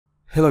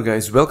Hello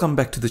guys, welcome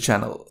back to the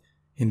channel.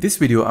 In this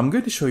video, I'm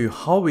going to show you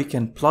how we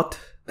can plot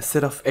a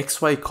set of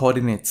XY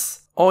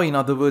coordinates, or in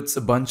other words,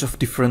 a bunch of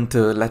different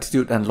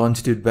latitude and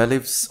longitude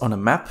values on a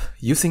map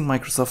using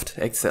Microsoft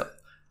Excel.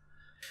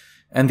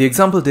 And the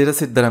example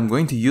dataset that I'm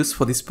going to use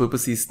for this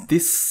purpose is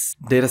this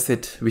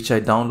dataset which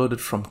I downloaded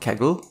from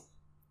Kaggle,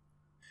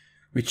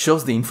 which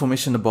shows the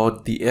information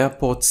about the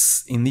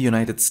airports in the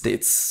United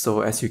States.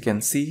 So as you can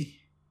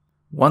see,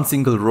 one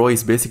single row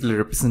is basically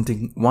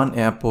representing one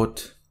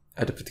airport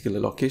at a particular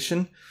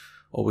location.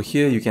 Over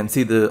here you can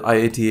see the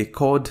IATA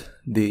code,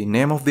 the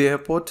name of the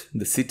airport,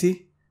 the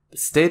city, the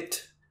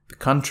state, the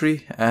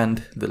country,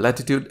 and the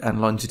latitude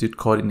and longitude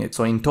coordinates.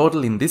 So in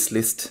total in this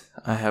list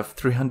I have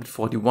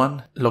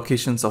 341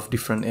 locations of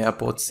different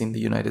airports in the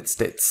United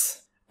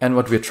States. And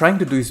what we're trying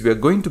to do is we're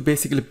going to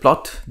basically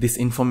plot this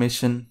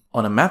information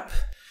on a map.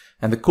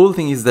 And the cool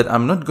thing is that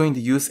I'm not going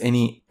to use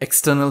any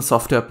external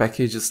software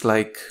packages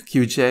like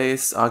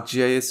QGIS,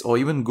 ArcGIS, or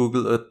even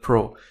Google Earth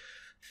Pro.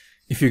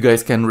 If you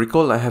guys can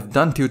recall, I have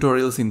done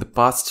tutorials in the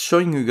past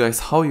showing you guys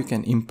how you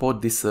can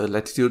import this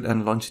latitude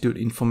and longitude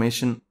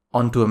information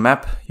onto a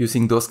map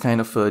using those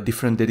kind of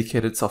different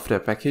dedicated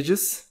software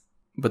packages.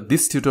 But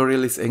this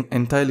tutorial is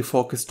entirely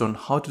focused on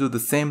how to do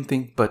the same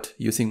thing but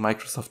using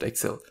Microsoft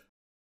Excel.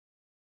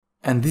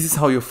 And this is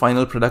how your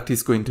final product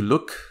is going to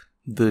look.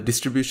 The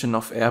distribution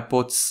of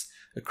airports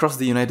across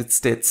the United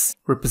States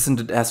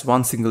represented as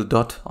one single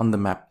dot on the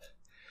map.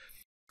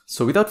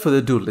 So without further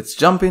ado, let's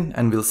jump in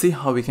and we'll see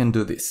how we can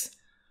do this.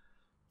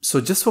 So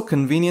just for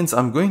convenience,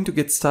 I'm going to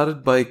get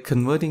started by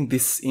converting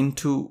this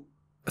into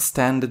a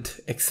standard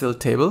Excel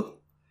table.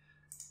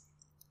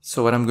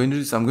 So what I'm going to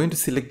do is I'm going to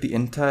select the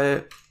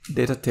entire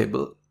data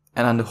table,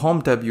 and under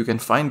Home tab you can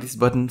find this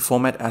button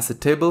Format as a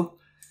Table.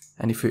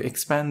 And if you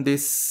expand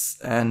this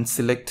and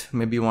select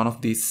maybe one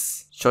of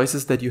these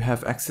choices that you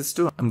have access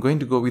to, I'm going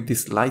to go with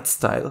this light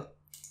style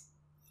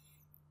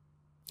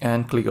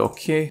and click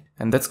OK,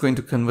 and that's going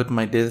to convert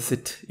my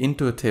dataset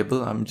into a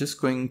table. I'm just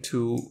going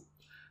to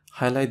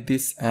highlight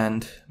this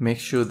and make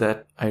sure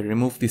that I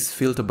remove this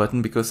filter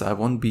button because I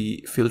won't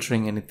be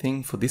filtering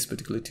anything for this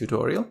particular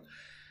tutorial.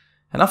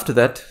 And after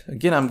that,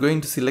 again, I'm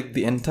going to select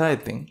the entire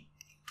thing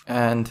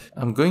and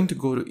I'm going to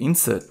go to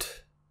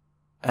Insert,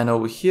 and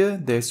over here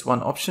there's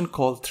one option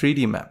called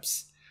 3D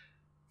Maps.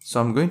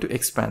 So I'm going to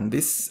expand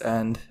this,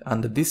 and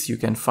under this you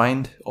can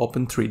find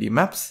Open 3D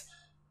Maps.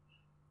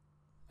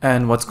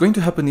 And what's going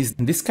to happen is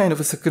this kind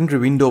of a secondary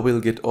window will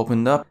get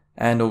opened up,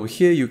 and over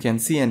here you can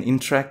see an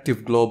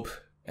interactive globe,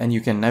 and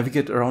you can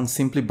navigate around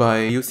simply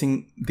by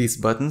using these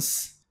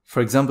buttons.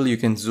 For example, you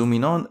can zoom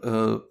in on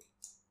a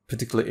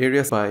particular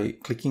area by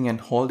clicking and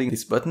holding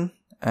this button,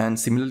 and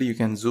similarly you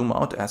can zoom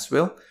out as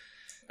well.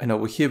 And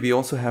over here we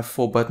also have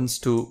 4 buttons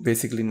to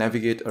basically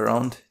navigate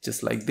around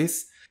just like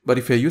this. But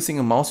if you're using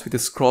a mouse with a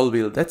scroll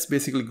wheel, that's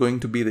basically going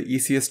to be the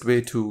easiest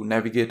way to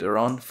navigate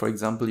around. For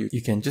example,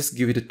 you can just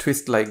give it a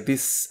twist like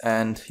this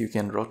and you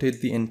can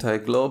rotate the entire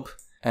globe.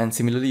 And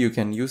similarly, you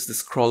can use the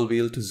scroll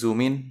wheel to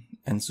zoom in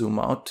and zoom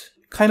out,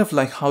 kind of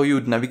like how you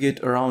would navigate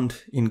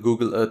around in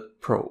Google Earth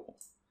Pro.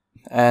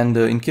 And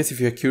in case if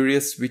you're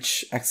curious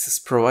which access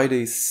provider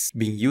is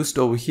being used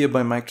over here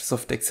by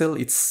Microsoft Excel,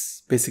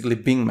 it's basically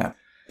Bing Map.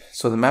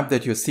 So the map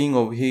that you're seeing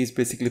over here is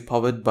basically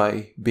powered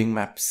by Bing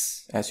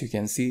Maps, as you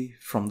can see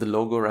from the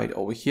logo right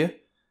over here.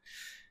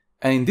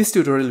 And in this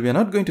tutorial, we are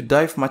not going to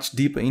dive much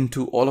deeper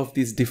into all of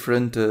these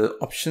different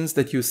options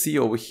that you see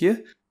over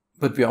here,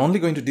 but we are only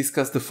going to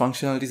discuss the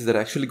functionalities that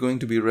are actually going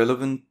to be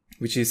relevant,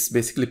 which is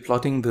basically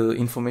plotting the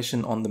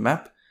information on the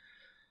map.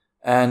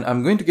 And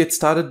I'm going to get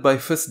started by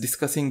first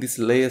discussing this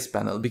layers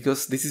panel,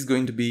 because this is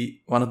going to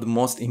be one of the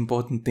most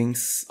important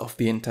things of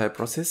the entire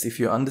process. If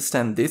you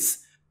understand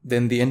this,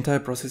 then the entire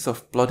process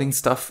of plotting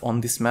stuff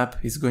on this map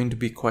is going to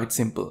be quite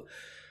simple.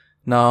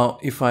 Now,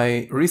 if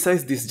I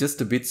resize this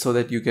just a bit so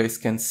that you guys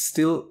can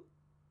still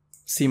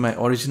see my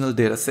original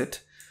data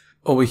set,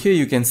 over here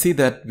you can see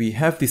that we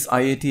have this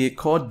IATA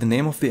code, the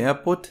name of the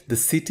airport, the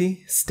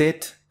city,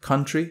 state,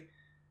 country,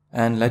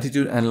 and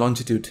latitude and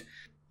longitude.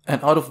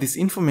 And out of this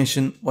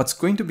information, what's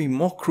going to be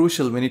more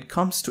crucial when it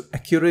comes to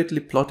accurately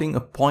plotting a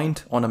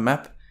point on a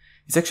map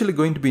is actually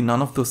going to be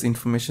none of those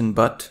information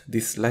but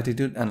this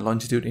latitude and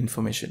longitude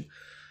information.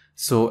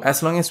 So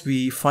as long as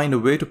we find a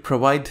way to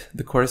provide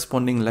the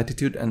corresponding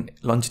latitude and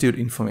longitude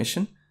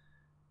information,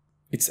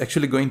 it's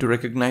actually going to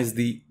recognize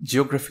the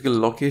geographical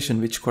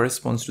location which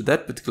corresponds to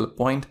that particular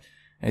point,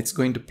 and it's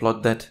going to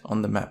plot that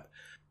on the map.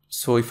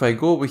 So if I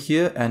go over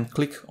here and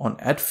click on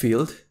Add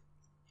Field,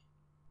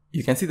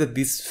 you can see that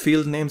these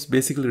field names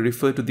basically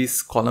refer to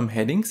these column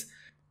headings.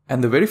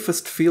 And the very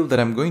first field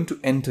that I'm going to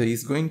enter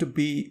is going to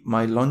be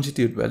my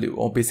longitude value,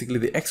 or basically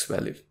the X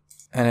value.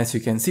 And as you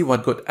can see,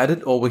 what got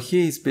added over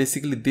here is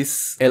basically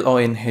this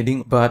LON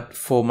heading. But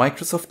for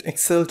Microsoft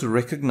Excel to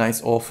recognize,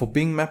 or for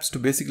Bing Maps to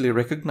basically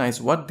recognize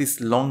what this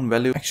long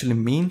value actually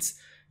means,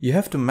 you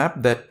have to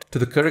map that to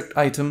the correct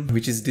item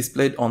which is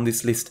displayed on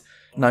this list.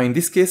 Now in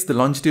this case, the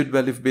longitude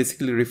value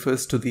basically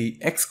refers to the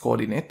X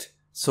coordinate.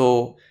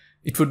 So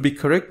it would be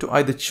correct to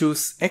either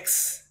choose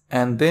X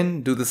and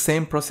then do the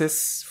same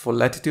process for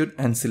latitude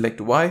and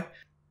select Y,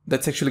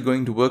 that's actually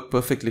going to work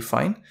perfectly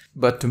fine.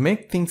 But to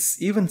make things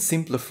even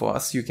simpler for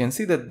us, you can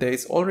see that there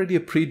is already a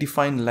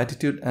predefined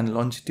latitude and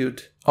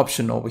longitude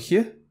option over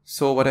here.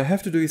 So what I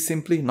have to do is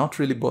simply not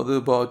really bother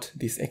about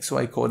this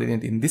XY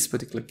coordinate in this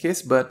particular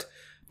case, but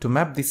to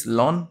map this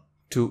lon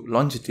to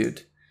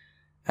longitude.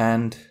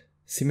 And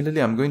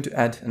similarly, I'm going to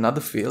add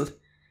another field,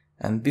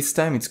 and this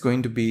time it's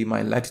going to be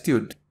my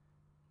latitude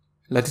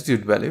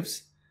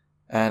values,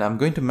 and I'm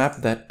going to map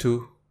that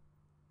to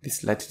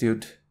this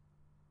latitude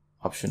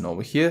option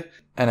over here.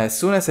 And as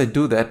soon as I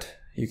do that,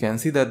 you can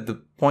see that the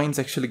points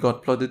actually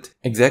got plotted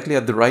exactly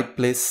at the right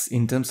place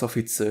in terms of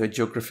its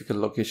geographical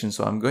location.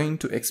 So I'm going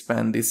to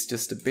expand this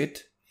just a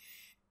bit,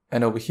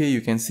 and over here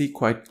you can see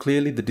quite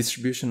clearly the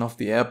distribution of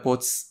the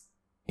airports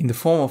in the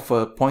form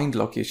of point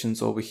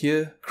locations over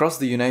here across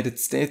the United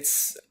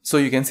States. So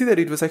you can see that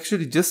it was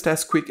actually just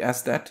as quick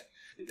as that.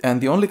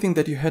 And the only thing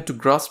that you had to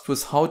grasp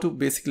was how to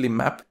basically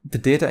map the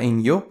data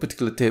in your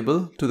particular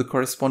table to the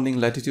corresponding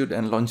latitude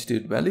and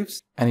longitude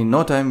values. And in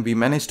no time, we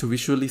managed to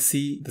visually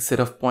see the set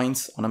of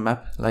points on a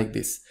map like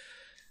this.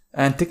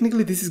 And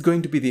technically, this is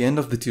going to be the end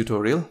of the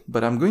tutorial,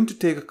 but I'm going to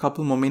take a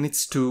couple more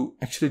minutes to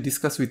actually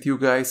discuss with you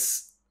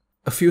guys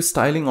a few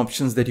styling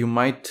options that you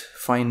might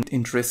find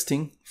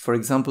interesting. For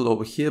example,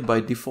 over here by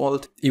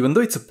default, even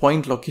though it's a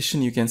point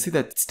location, you can see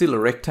that it's still a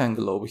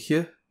rectangle over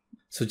here.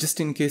 So just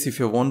in case if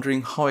you're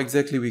wondering how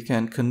exactly we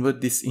can convert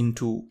this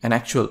into an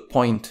actual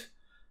point,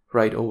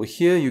 right over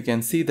here, you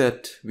can see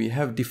that we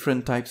have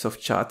different types of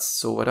charts.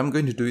 So what I'm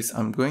going to do is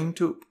I'm going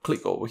to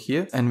click over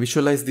here and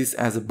visualize this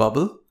as a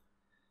bubble.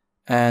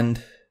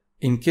 And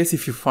in case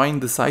if you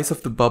find the size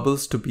of the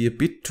bubbles to be a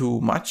bit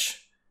too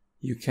much,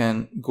 you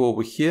can go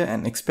over here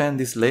and expand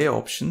these layer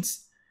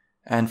options.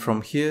 And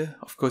from here,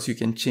 of course, you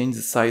can change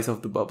the size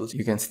of the bubbles.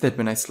 You can see that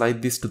when I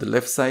slide this to the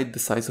left side, the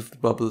size of the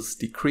bubbles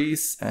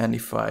decrease. And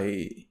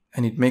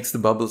it makes the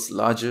bubbles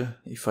larger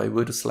if I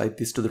were to slide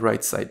this to the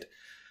right side.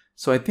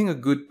 So I think a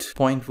good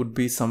point would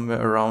be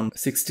somewhere around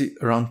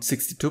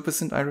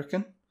 62%, I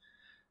reckon.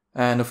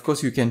 And of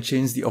course, you can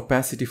change the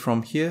opacity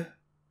from here.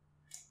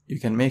 You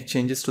can make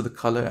changes to the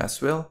color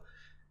as well.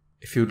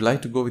 If you'd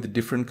like to go with a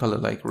different color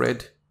like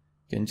red,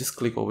 you can just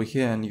click over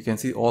here and you can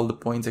see all the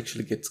points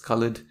actually gets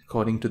colored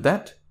according to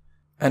that.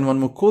 And one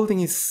more cool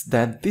thing is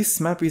that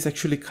this map is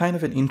actually kind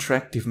of an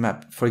interactive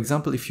map. For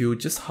example, if you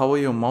just hover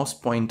your mouse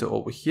pointer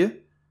over here,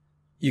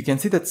 you can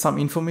see that some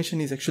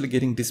information is actually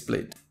getting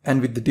displayed. And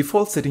with the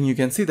default setting, you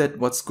can see that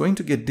what's going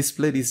to get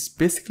displayed is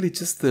basically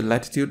just the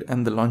latitude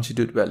and the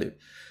longitude value,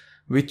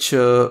 which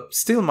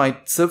still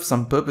might serve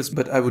some purpose,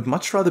 but I would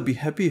much rather be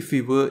happy if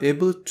we were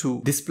able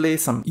to display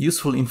some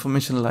useful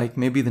information like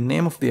maybe the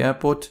name of the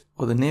airport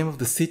or the name of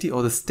the city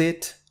or the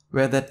state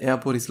where that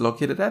airport is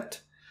located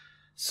at.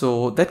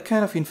 So that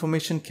kind of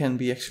information can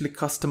be actually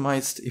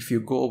customized if you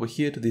go over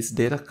here to this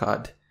data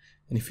card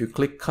and if you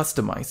click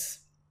customize.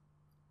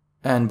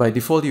 And by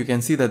default, you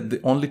can see that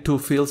the only two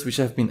fields which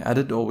have been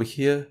added over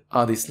here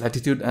are these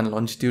latitude and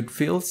longitude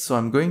fields. So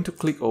I'm going to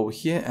click over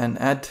here and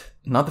add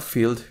another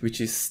field, which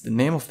is the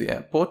name of the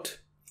airport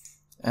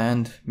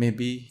and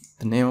maybe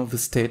the name of the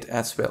state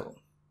as well.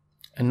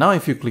 And now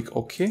if you click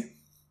OK,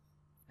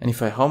 and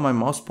if I hover my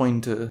mouse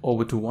pointer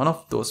over to one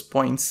of those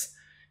points,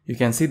 you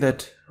can see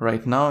that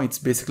right now it's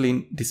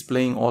basically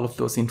displaying all of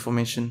those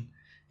information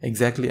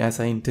exactly as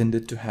I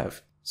intended to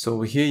have. So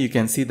over here you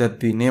can see that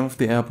the name of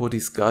the airport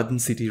is Garden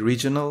City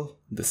Regional,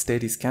 the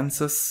state is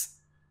Kansas.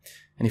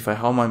 And if I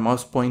hover my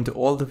mouse pointer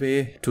all the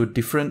way to a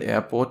different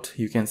airport,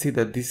 you can see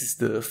that this is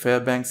the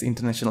Fairbanks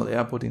International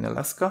Airport in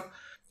Alaska.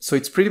 So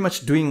it's pretty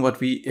much doing what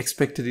we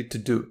expected it to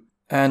do.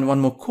 And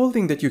one more cool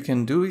thing that you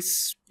can do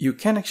is you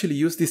can actually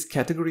use this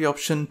category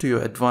option to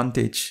your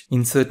advantage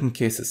in certain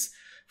cases.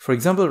 For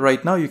example,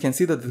 right now you can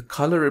see that the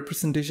color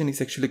representation is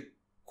actually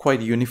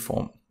quite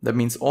uniform. That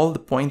means all the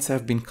points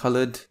have been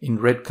colored in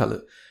red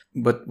color.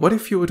 But what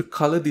if you were to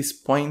color these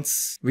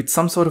points with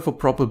some sort of a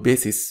proper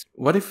basis?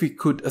 What if we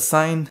could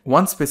assign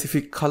one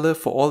specific color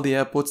for all the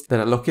airports that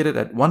are located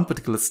at one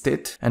particular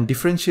state and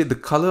differentiate the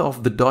color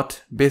of the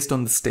dot based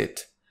on the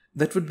state?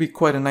 That would be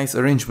quite a nice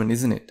arrangement,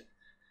 isn't it?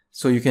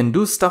 So you can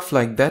do stuff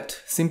like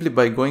that simply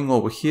by going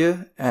over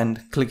here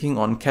and clicking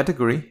on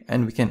category,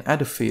 and we can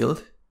add a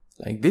field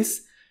like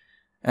this.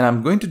 And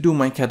I'm going to do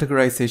my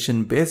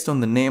categorization based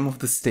on the name of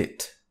the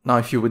state. Now,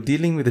 if you were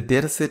dealing with a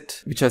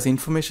dataset which has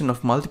information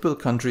of multiple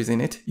countries in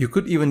it, you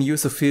could even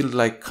use a field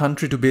like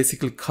country to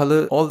basically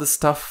color all the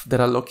stuff that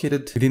are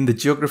located within the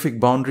geographic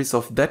boundaries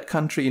of that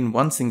country in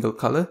one single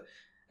color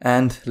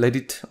and let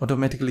it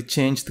automatically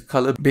change the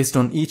color based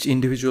on each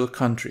individual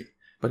country.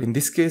 But in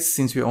this case,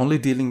 since we're only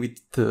dealing with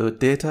the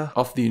data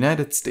of the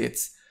United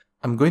States,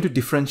 I'm going to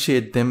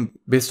differentiate them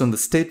based on the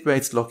state where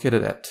it's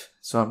located at.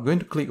 So I'm going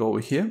to click over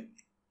here.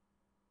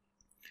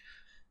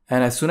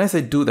 And as soon as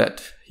I do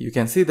that, you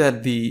can see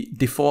that the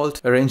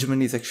default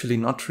arrangement is actually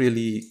not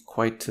really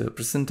quite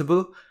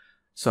presentable.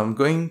 So I'm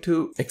going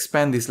to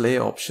expand these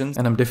layer options,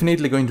 and I'm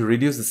definitely going to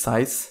reduce the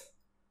size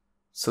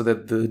so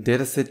that the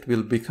dataset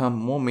will become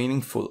more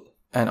meaningful.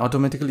 and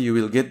automatically you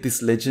will get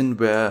this legend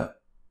where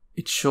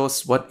it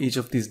shows what each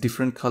of these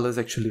different colors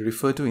actually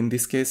refer to. In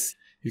this case,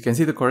 you can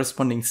see the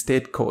corresponding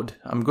state code.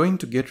 I'm going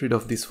to get rid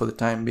of this for the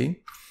time being.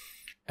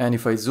 And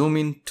if I zoom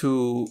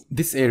into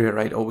this area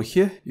right over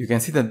here, you can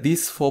see that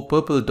these 4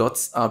 purple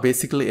dots are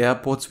basically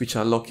airports which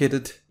are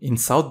located in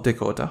South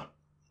Dakota.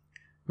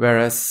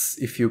 Whereas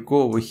if you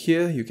go over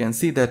here, you can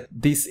see that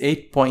these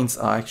 8 points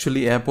are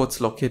actually airports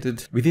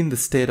located within the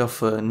state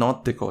of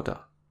North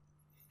Dakota.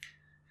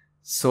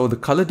 So the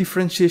color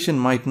differentiation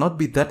might not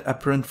be that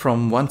apparent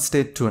from one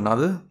state to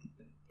another.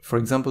 For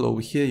example,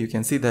 over here, you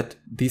can see that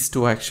these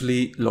two are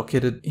actually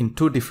located in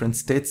 2 different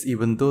states,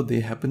 even though they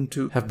happen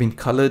to have been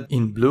colored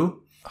in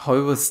blue.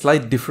 However,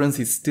 slight difference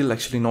is still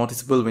actually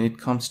noticeable when it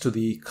comes to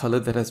the color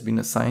that has been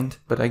assigned,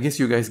 but I guess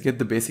you guys get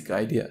the basic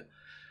idea.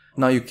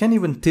 Now you can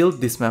even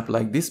tilt this map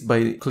like this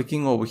by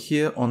clicking over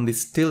here on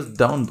this tilt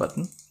down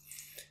button,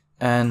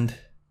 and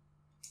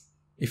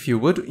if you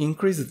were to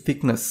increase the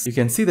thickness, you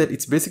can see that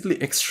it's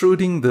basically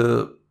extruding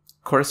the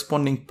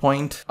corresponding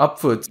point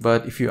upwards.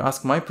 But if you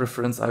ask my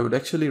preference, I would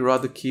actually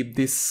rather keep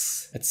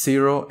this at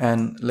 0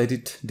 and let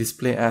it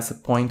display as a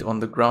point on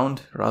the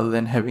ground rather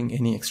than having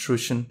any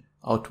extrusion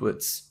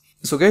outwards.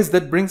 So guys,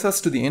 that brings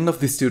us to the end of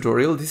this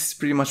tutorial. This is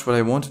pretty much what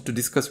I wanted to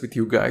discuss with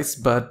you guys,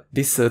 but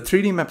this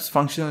 3D Maps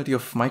functionality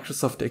of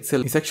Microsoft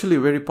Excel is actually a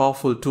very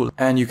powerful tool,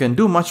 and you can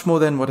do much more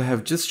than what I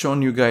have just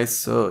shown you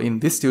guys in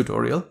this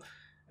tutorial.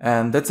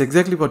 And that's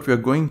exactly what we are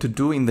going to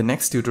do in the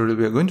next tutorial.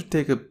 We are going to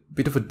take a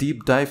bit of a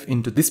deep dive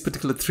into this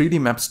particular 3D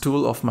Maps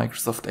tool of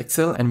Microsoft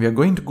Excel, and we are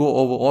going to go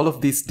over all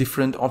of these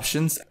different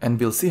options, and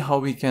we'll see how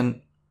we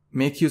can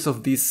make use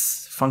of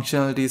these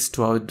functionalities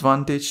to our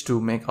advantage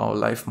to make our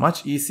life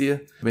much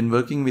easier when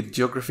working with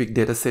geographic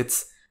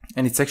datasets.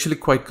 And it's actually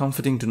quite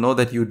comforting to know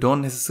that you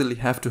don't necessarily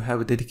have to have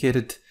a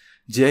dedicated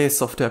GIS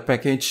software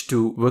package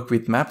to work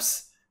with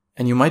maps.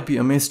 And you might be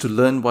amazed to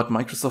learn what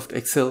Microsoft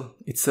Excel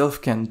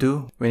itself can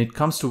do when it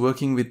comes to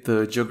working with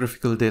the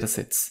geographical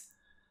datasets.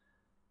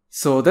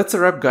 So that's a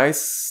wrap,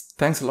 guys.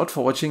 Thanks a lot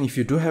for watching. If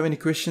you do have any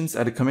questions,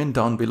 add a comment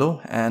down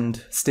below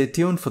and stay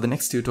tuned for the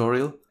next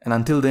tutorial. And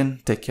until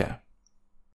then, take care.